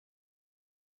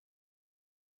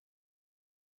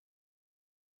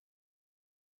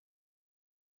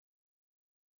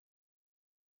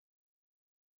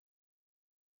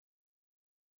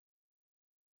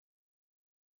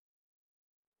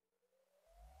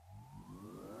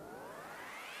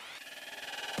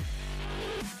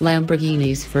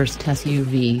Lamborghini's first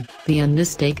SUV, the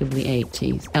unmistakably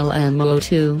 80s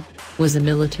LM02, was a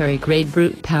military-grade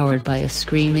brute powered by a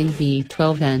screaming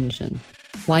V12 engine.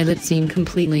 While it seemed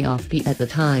completely offbeat at the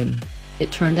time,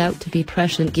 it turned out to be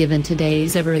prescient given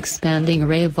today's ever-expanding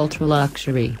array of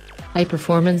ultra-luxury,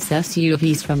 high-performance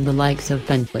SUVs from the likes of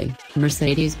Bentley,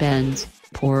 Mercedes-Benz,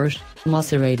 Porsche,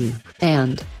 Maserati,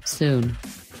 and, soon,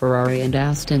 Ferrari and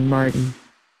Aston Martin.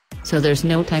 So there's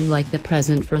no time like the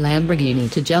present for Lamborghini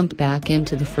to jump back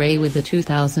into the fray with the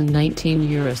 2019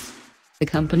 Urus. The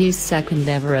company's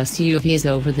second-ever SUV is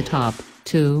over the top,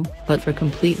 too, but for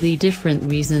completely different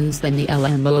reasons than the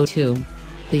LM02.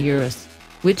 The Urus,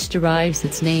 which derives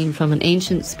its name from an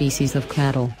ancient species of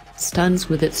cattle, stuns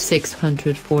with its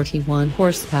 641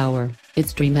 horsepower,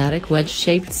 its dramatic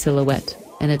wedge-shaped silhouette,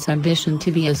 and its ambition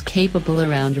to be as capable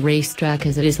around a racetrack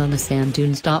as it is on the sand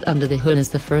dunes. Under the hood is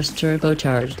the first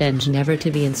turbocharged engine ever to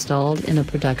be installed in a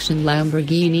production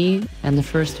Lamborghini, and the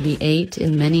first V8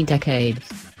 in many decades.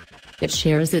 It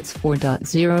shares its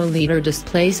 4.0-liter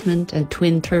displacement and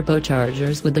twin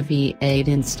turbochargers with the V8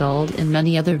 installed in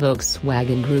many other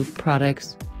Volkswagen Group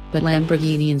products, but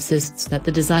Lamborghini insists that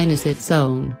the design is its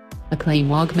own, a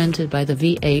claim augmented by the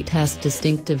V8's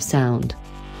distinctive sound.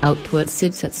 Output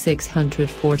sits at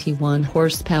 641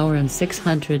 horsepower and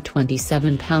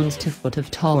 627 pounds-to-foot of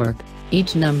torque,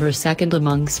 each number second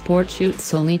among sports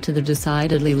utes only to the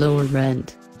decidedly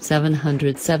lower-end,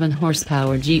 707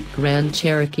 horsepower Jeep Grand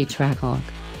Cherokee Trackhawk.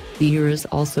 The Urus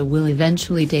also will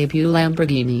eventually debut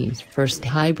Lamborghini's first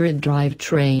hybrid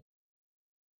drivetrain.